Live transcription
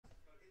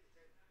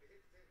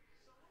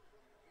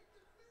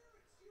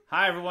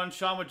Hi everyone,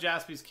 Sean with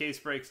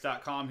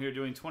JaspysCaseBreaks.com here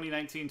doing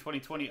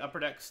 2019-2020 Upper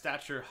Deck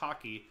Stature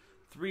Hockey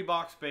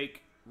 3-box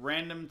break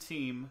random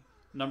team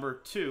number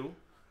 2,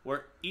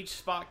 where each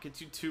spot gets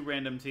you 2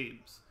 random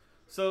teams.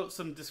 So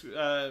some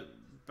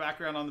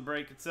background on the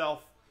break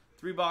itself.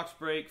 3-box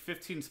break,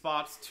 15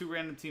 spots, 2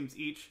 random teams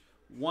each,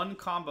 1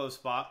 combo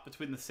spot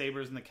between the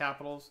Sabres and the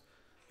Capitals.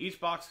 Each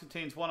box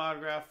contains 1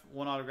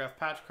 autograph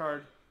patch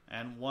card,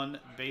 and 1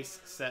 base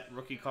set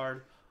rookie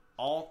card.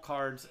 All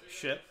cards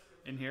ship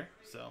in here.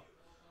 So,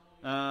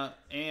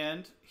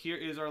 and here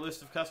is our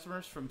list of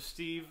customers from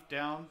Steve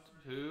down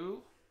to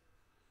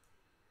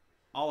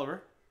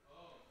Oliver.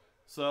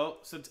 So,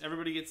 since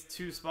everybody gets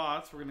 2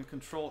 spots, we're going to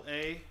Control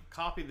A,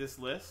 copy this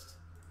list,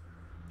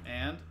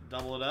 and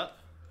double it up.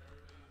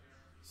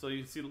 So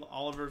you can see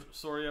Oliver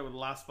Soria with the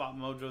last spot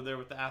mojo there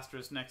with the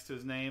asterisk next to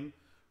his name.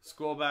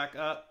 Scroll back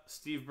up,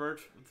 Steve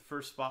Birch with the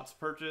first spots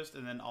purchased,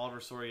 and then Oliver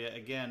Soria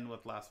again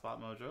with last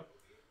spot mojo.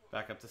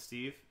 Back up to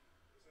Steve.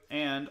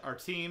 And our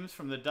teams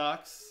from the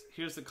Ducks,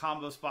 here's the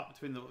combo spot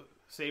between the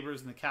Sabres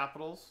and the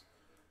Capitals,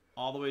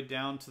 all the way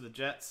down to the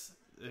Jets.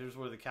 Here's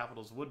where the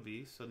Capitals would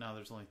be, so now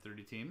there's only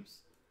 30 teams,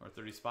 or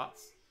 30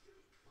 spots.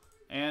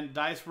 And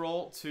dice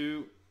roll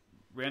to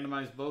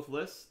randomize both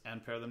lists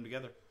and pair them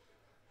together.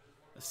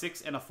 A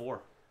 6 and a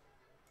 4.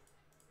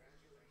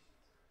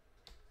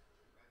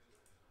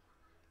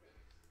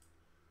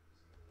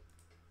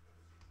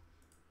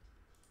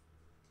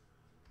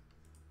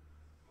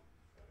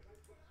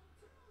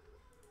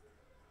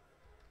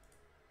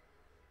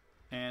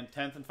 And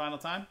 10th and final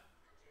time,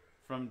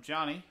 from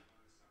Johnny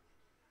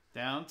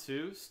down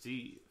to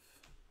Steve.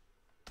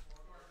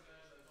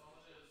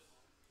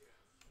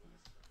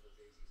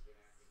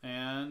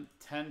 And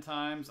 10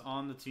 times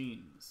on the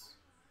teams.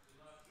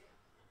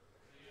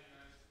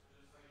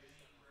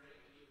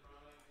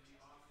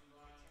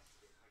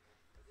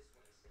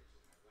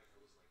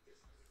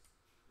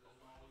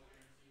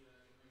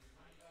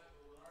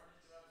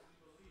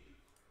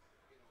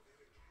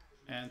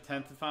 And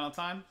 10th and final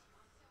time,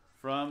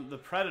 from the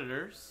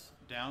Predators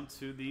down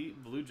to the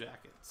Blue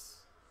Jackets.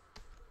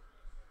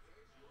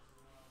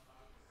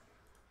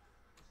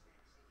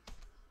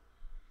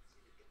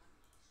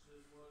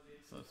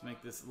 So let's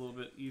make this a little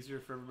bit easier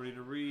for everybody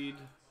to read.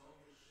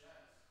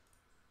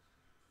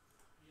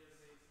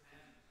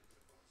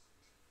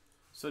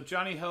 So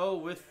Johnny Ho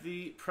with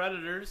the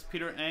Predators,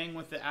 Peter Eng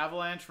with the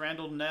Avalanche,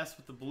 Randall Ness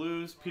with the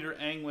Blues, Peter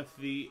Eng with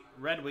the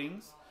Red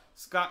Wings,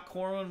 Scott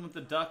Corwin with the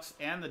Ducks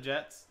and the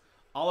Jets,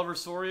 Oliver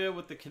Soria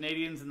with the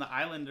Canadiens and the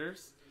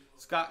Islanders,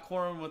 Scott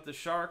Corwin with the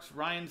Sharks,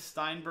 Ryan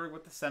Steinberg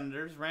with the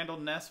Senators, Randall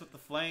Ness with the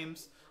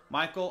Flames,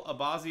 Michael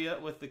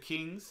Abazia with the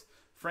Kings,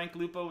 Frank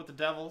Lupo with the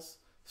Devils,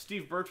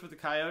 Steve Birch with the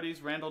Coyotes,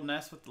 Randall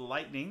Ness with the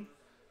Lightning,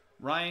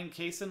 Ryan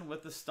Kaysen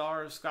with the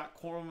Stars, Scott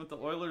Corwin with the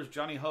Oilers,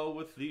 Johnny Ho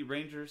with the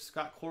Rangers,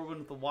 Scott Corwin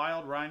with the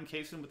Wild, Ryan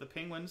Kaysen with the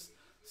Penguins,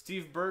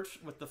 Steve Birch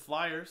with the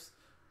Flyers,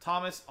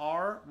 Thomas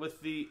R.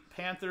 with the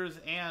Panthers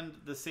and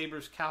the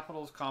Sabres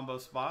Capitals combo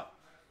spot,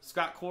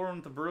 Scott Corwin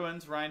with the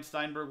Bruins, Ryan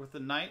Steinberg with the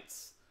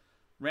Knights,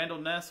 Randall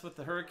Ness with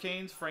the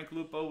Hurricanes, Frank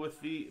Lupo with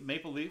the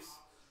Maple Leafs,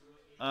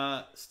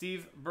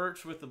 Steve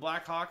Birch with the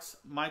Blackhawks,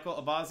 Michael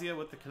Abazia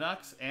with the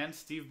Canucks, and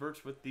Steve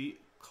Birch with the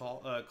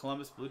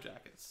Columbus Blue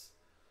Jackets.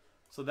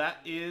 So that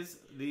is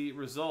the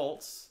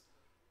results.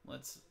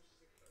 Let's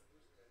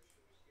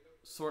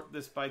sort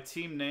this by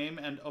team name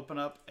and open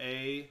up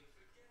a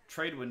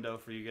trade window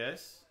for you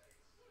guys.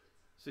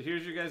 So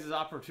here's your guys'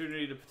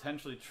 opportunity to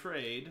potentially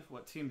trade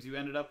what teams you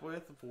ended up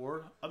with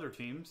for other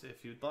teams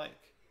if you'd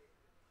like.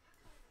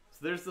 So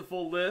there's the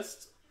full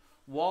list.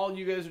 While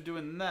you guys are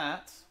doing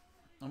that,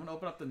 I'm going to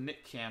open up the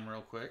Nick Cam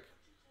real quick.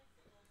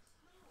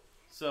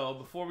 So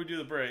before we do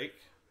the break,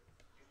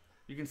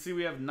 you can see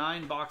we have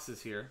 9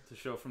 boxes here to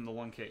show from the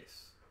one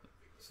case.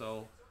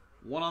 So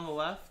 1 on the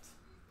left,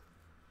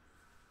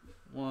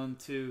 1,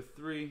 2,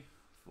 3,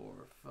 4,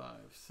 5,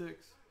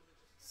 6,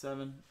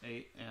 7,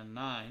 8, and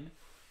 9.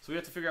 So we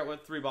have to figure out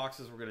what 3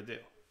 boxes we're going to do.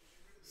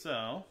 So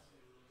I'm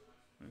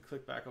going to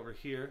click back over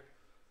here.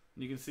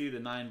 And you can see the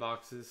 9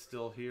 boxes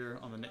still here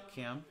on the Nick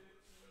Cam.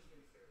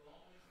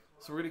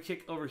 So we're going to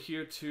kick over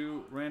here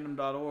to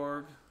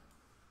random.org,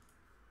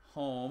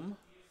 home.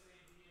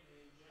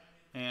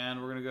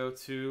 And we're going to go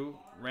to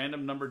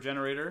random number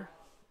generator,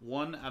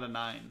 1 out of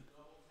 9.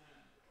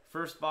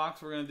 First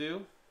box we're going to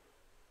do,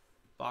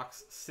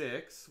 box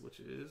 6, which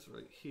is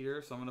right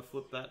here. So I'm going to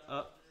flip that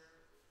up.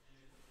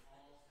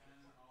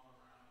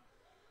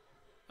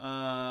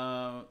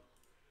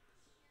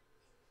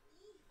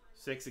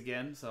 6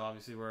 again, so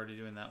obviously we're already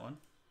doing that one.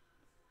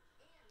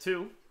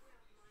 2.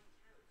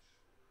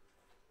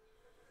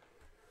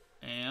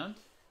 And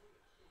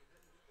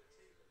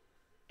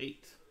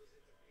 8.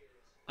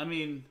 I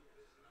mean,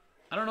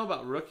 I don't know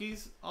about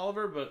rookies,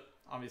 Oliver, but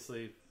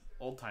obviously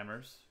old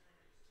timers.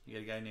 You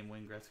got a guy named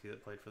Wayne Gretzky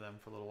that played for them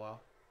for a little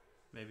while,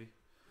 maybe.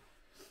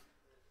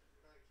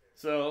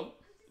 So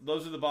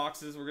those are the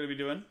boxes we're going to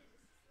be doing,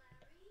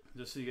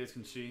 just so you guys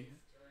can see.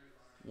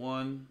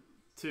 1,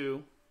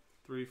 2,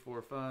 3,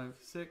 4, 5,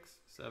 6,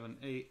 7,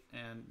 8,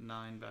 and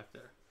 9 back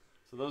there.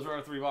 So those are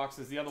our 3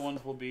 boxes. The other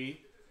ones will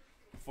be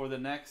for the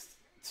next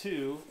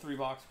 2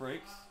 3-box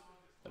breaks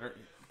that are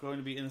going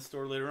to be in the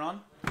store later on.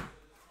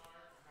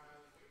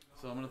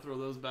 So I'm going to throw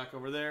those back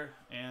over there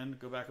and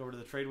go back over to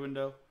the trade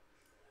window.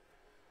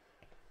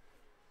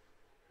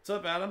 What's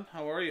up, Adam?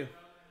 How are you?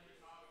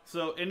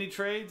 So any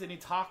trades? Any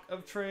talk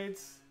of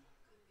trades?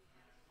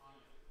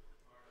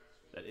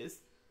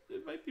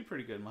 It might be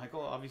pretty good,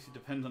 Michael. Obviously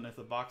depends on if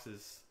the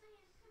boxes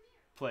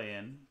play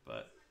in,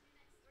 but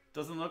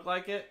doesn't look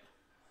like it.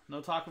 No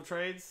talk of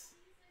trades.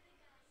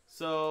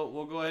 So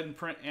we'll go ahead and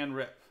print and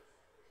rip.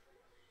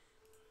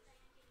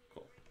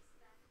 Cool.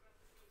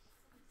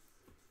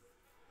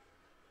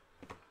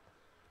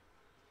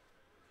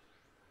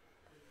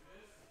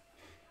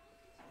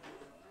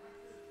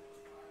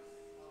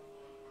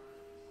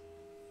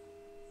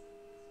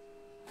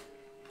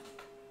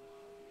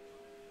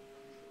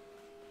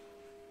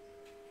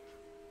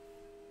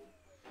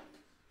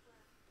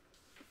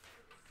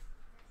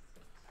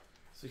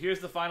 So here's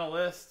the final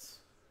list.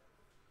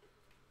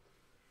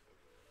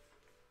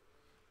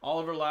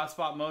 Oliver, Last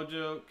Spot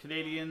Mojo,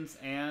 Canadians,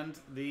 and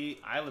the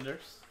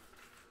Islanders.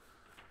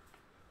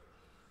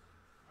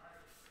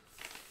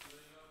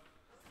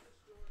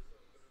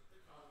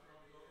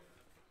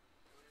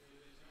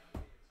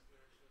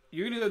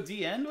 You're going to go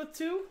D-end with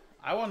 2?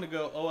 I wanted to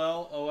go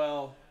OL,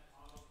 OL,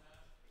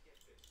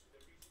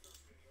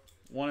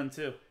 1 and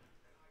 2.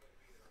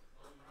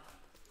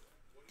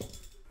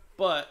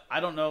 But I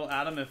don't know,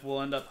 Adam, if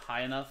we'll end up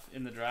high enough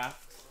in the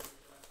draft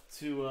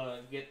to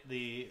get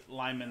the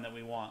lineman that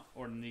we want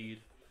or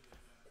need.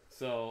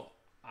 So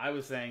I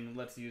was saying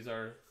let's use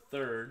our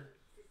 3rd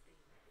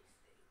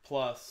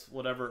plus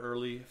whatever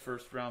early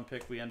first round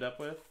pick we end up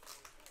with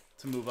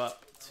to move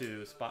up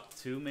to spot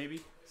 2,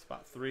 maybe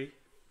spot 3.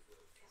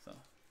 So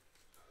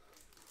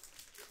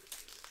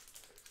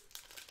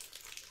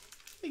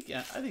I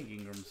think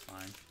Ingram's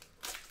fine,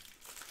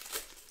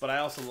 but I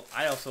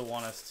also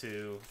want us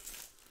to.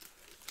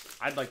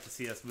 I'd like to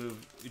see us move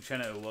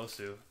Uchenna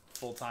Uwosu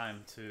full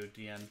time to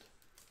the end.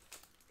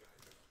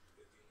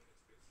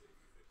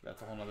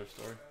 That's a whole nother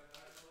story.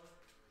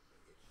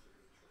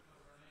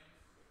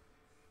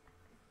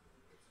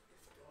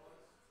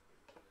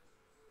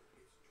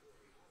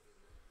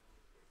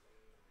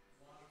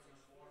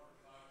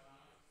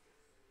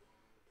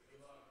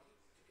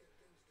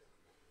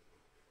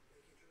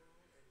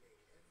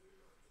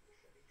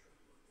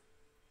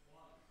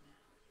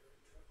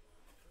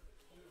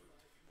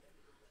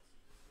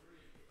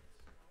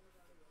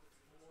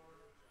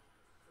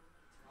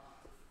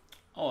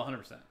 Oh,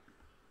 100%.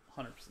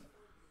 100%.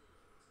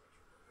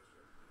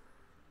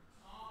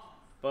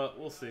 But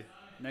we'll see.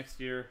 Next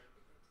year,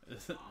 it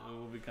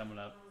will be coming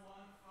up.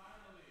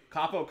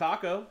 Capo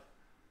Caco,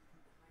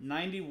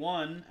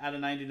 91 out of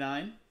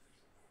 99.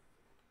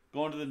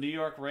 Going to the New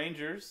York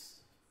Rangers.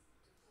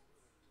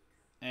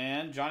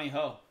 And Johnny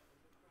Ho.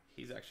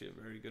 He's actually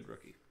a very good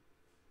rookie.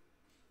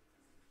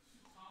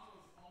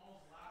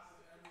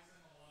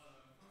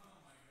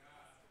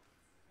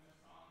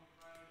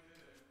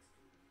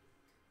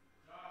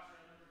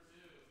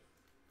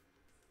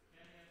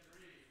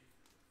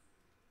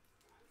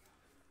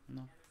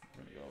 No,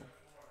 we're gonna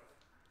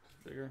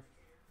go bigger.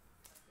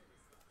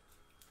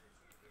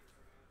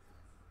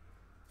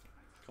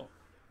 Cool.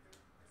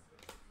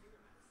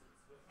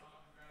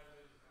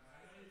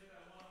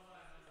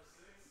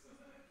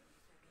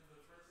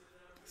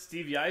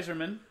 Steve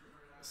Yzerman,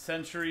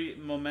 Century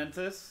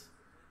Momentous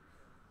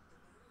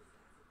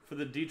for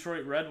the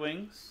Detroit Red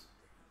Wings.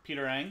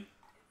 Peter Ang.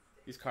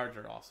 These cards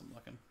are awesome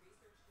looking.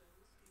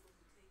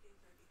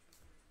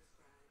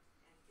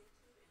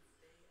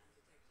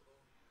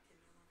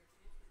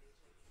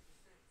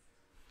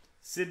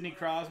 Sidney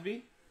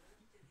Crosby,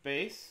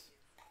 base.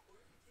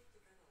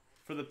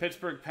 For the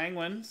Pittsburgh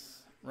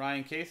Penguins,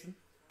 Ryan Kaysen.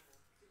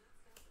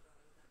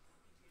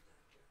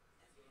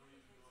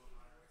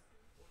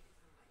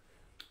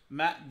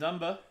 Matt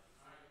Dumba,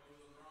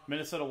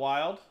 Minnesota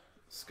Wild,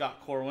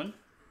 Scott Corwin.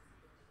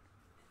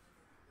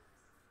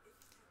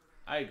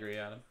 I agree,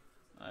 Adam.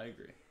 I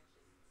agree.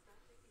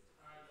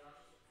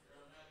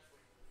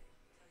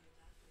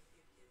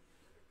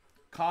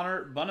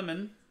 Connor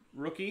Bunneman,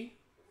 rookie.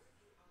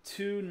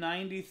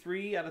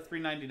 293 out of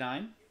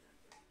 399.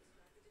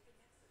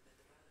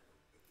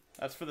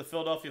 That's for the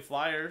Philadelphia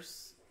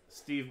Flyers,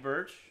 Steve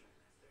Birch.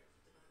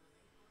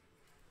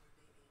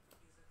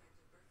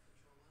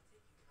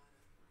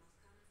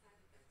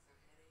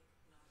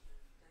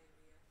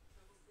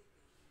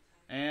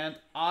 And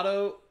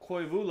Otto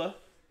Koivula,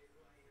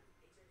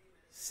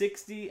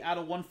 60 out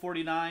of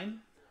 149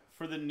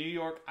 for the New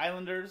York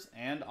Islanders,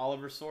 and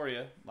Oliver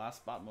Soria,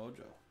 Last Spot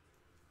Mojo.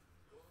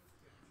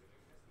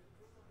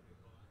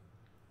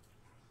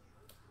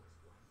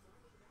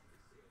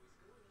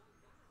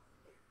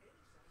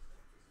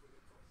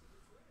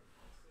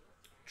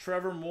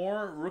 Trevor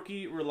Moore,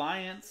 rookie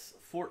Reliance,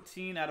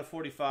 14 out of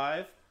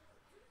 45.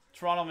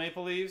 Toronto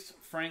Maple Leafs,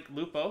 Frank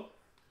Lupo.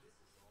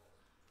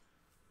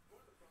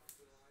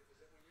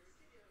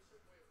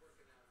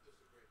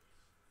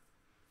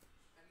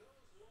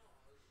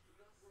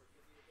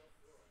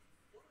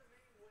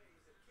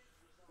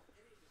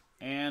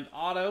 And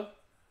auto,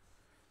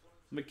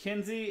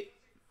 Mackenzie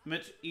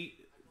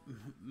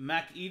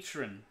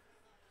McEachern.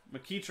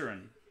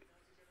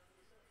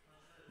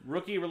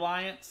 Rookie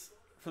reliance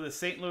for the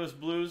St. Louis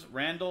Blues,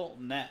 Randall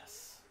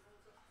Ness.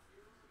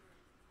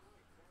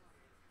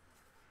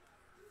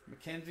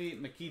 Mackenzie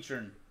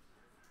McEachern.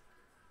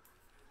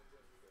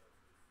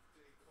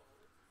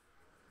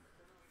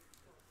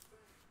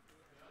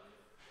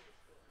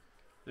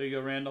 There you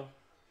go, Randall.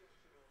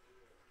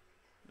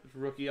 There's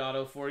rookie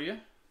auto for you.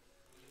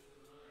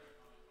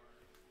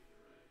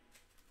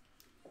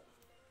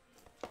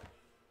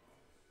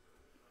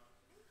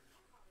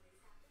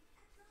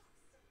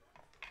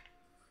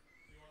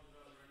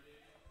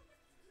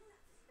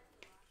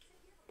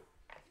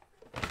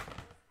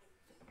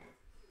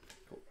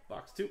 Cool.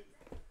 Box 2.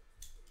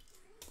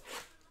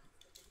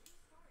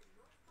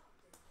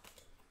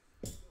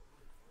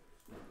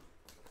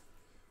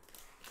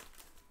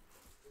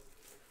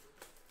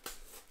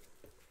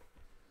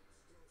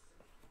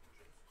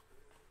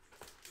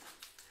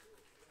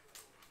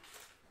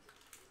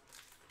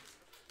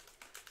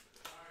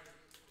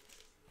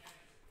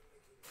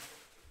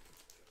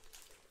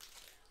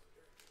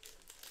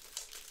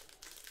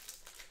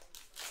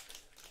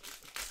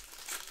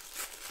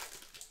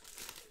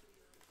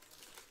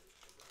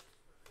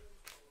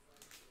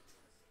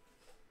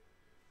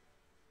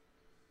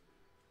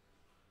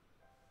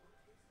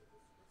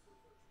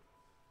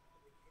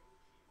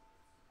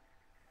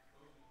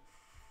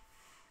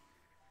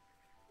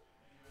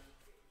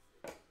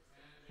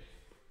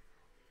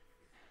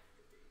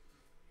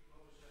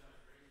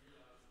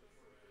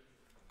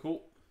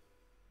 Cool.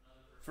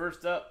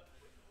 First up,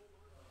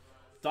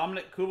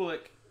 Dominic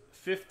Kubalik,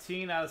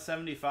 15 out of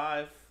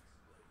 75.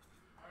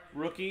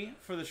 Rookie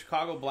for the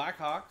Chicago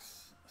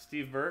Blackhawks,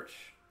 Steve Birch.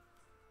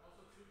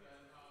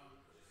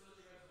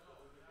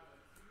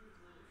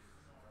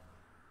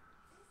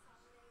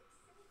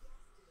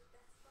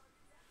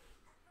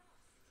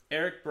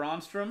 Eric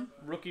Bronstrom,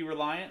 rookie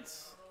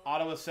reliance,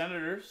 Ottawa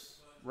Senators,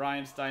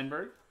 Ryan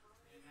Steinberg.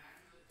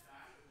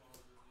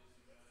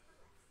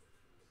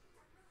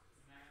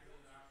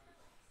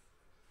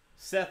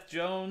 Seth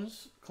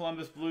Jones,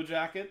 Columbus Blue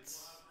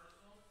Jackets,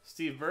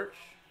 Steve Birch.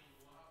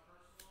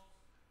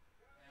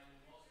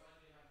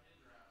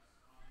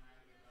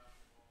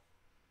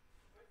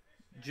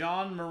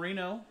 John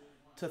Marino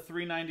to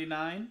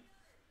 399,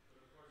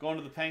 going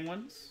to the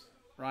Penguins,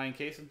 Ryan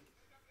Kaysen.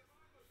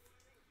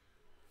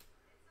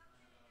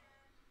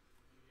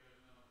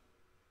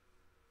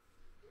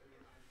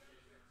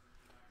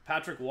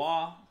 Patrick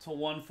Waugh to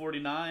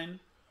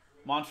 149,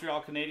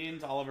 Montreal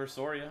Canadiens, Oliver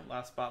Soria,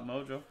 last spot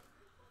mojo.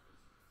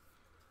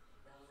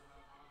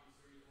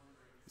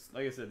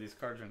 Like I said, these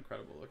cards are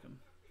incredible looking.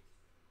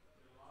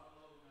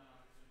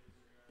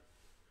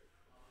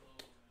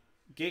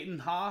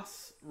 Gaten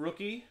Haas,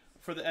 rookie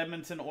for the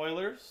Edmonton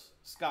Oilers,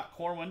 Scott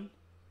Corwin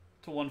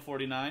to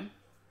 149.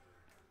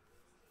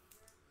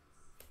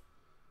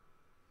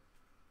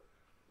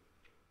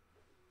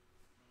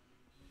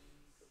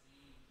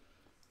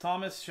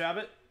 Thomas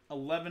Chabot,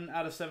 11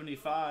 out of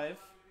 75.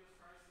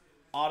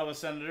 Ottawa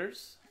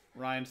Senators,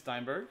 Ryan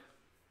Steinberg.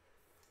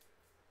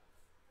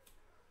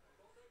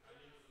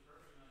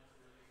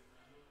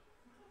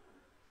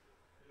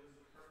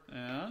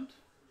 And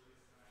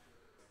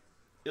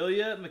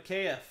Ilya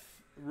Mikheyev,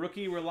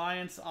 rookie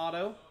reliance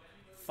auto,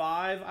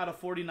 5 out of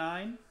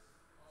 49.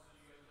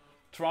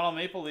 Toronto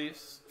Maple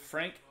Leafs,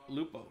 Frank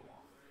Lupo.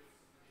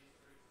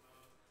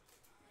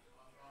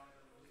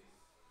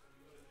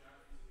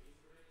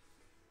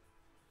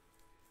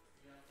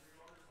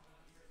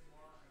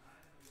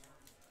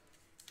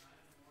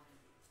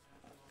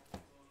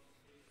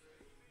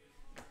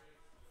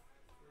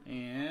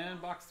 And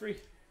box 3.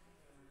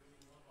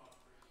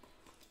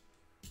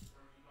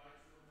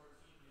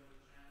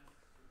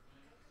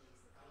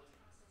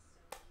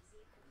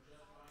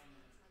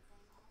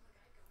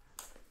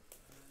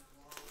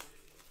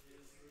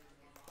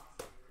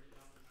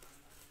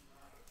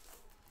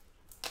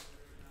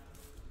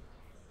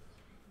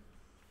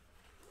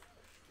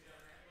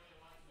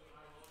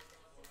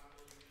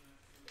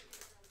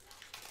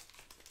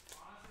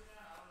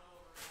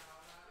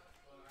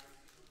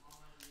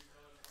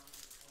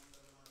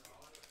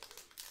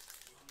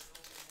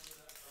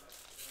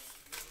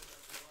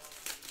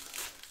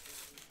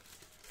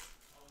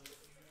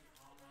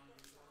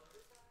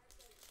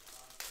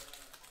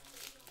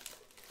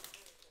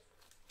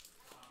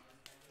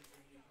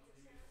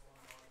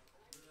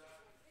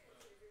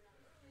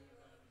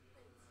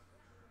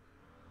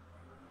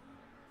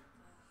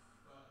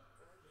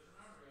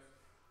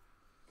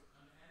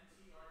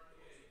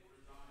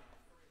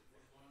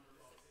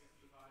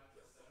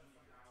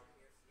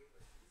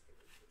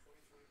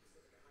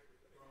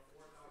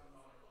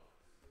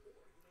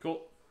 Cool.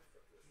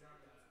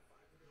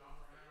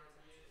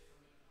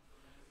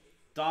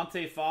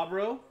 Dante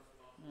Fabro.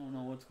 I don't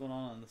know what's going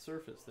on the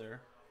surface there.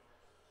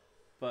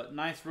 But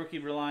nice rookie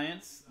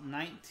reliance.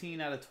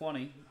 19 out of 20.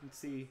 You can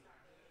see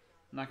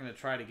I'm not going to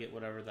try to get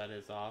whatever that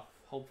is off.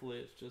 Hopefully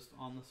it's just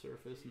on the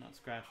surface and not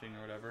scratching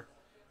or whatever.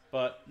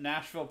 But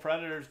Nashville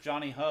Predators,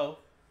 Johnny Ho.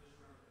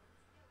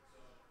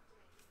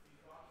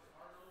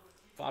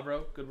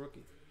 Fabro, good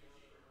rookie.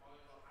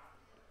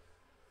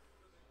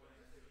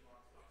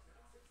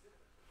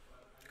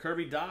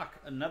 Kirby Doc,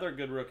 another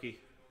good rookie.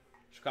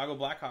 Chicago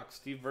Blackhawks,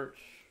 Steve Birch.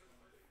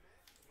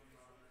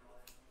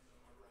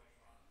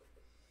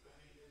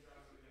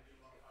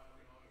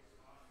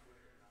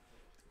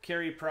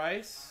 Carey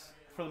Price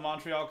for the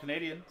Montreal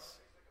Canadiens.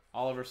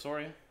 Oliver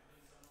Soria.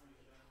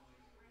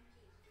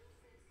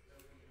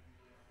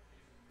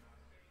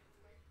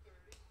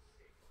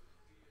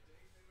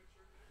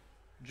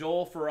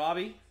 Joel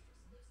Farabi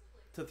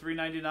to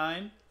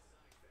 $3.99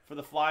 for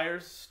the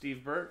Flyers,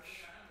 Steve Birch.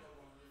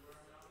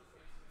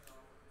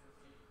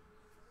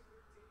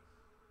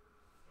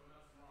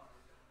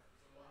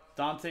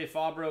 Dante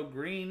Fabro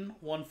Green,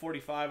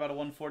 145 out of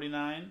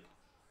 149.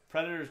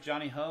 Predators,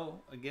 Johnny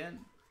Ho again.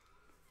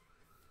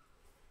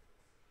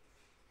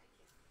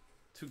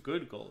 Two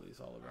good goalies,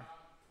 Oliver.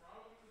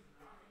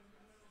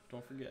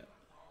 Don't forget.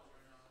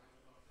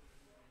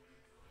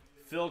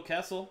 Phil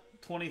Kessel,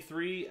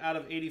 23 out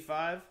of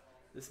 85.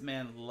 This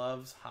man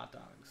loves hot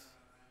dogs.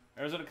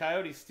 Arizona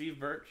Coyotes, Steve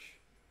Birch.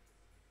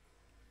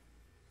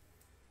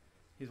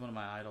 He's one of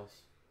my idols.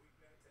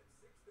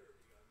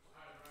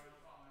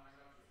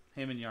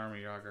 Him and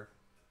Jaromir Jagr.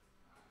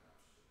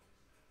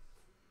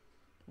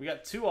 We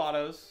got two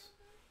autos.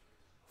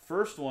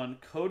 First one,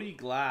 Cody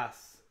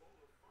Glass.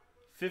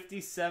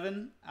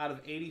 57 out of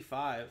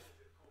 85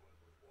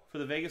 for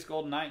the Vegas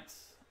Golden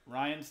Knights.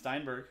 Ryan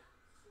Steinberg.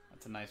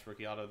 That's a nice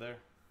rookie auto there.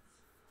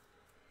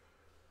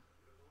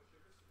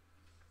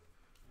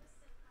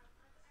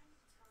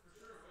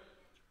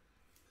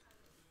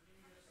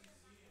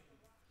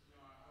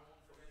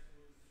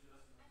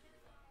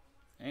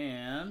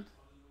 And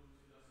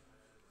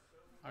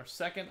our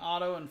second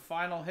auto and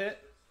final hit,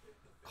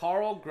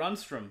 Carl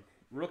Grunstrom.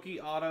 Rookie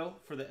auto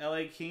for the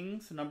LA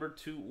Kings, number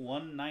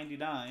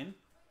 2/199.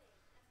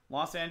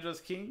 Los Angeles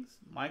Kings,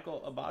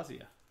 Michael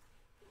Abazia.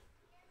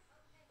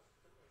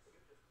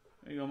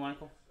 There you go,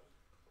 Michael.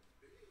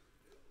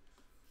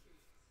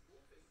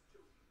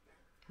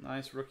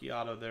 Nice rookie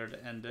auto there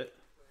to end it.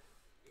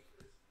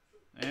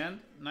 And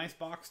nice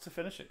box to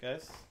finish it,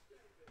 guys.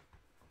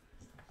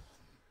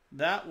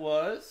 That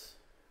was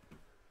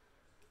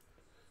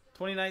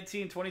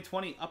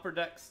 2019-2020 Upper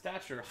Deck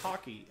Stature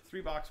Hockey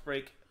 3-box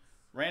break.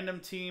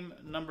 Random team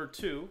number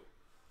 2.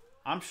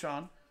 I'm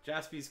Sean,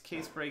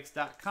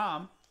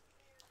 jaspyscasebreaks.com.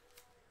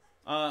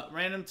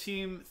 Random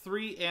team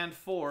 3 and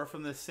 4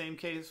 from the same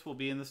case will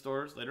be in the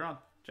stores later on.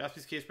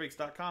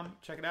 jaspyscasebreaks.com.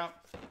 Check it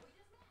out.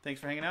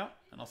 Thanks for hanging out,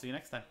 and I'll see you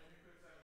next time.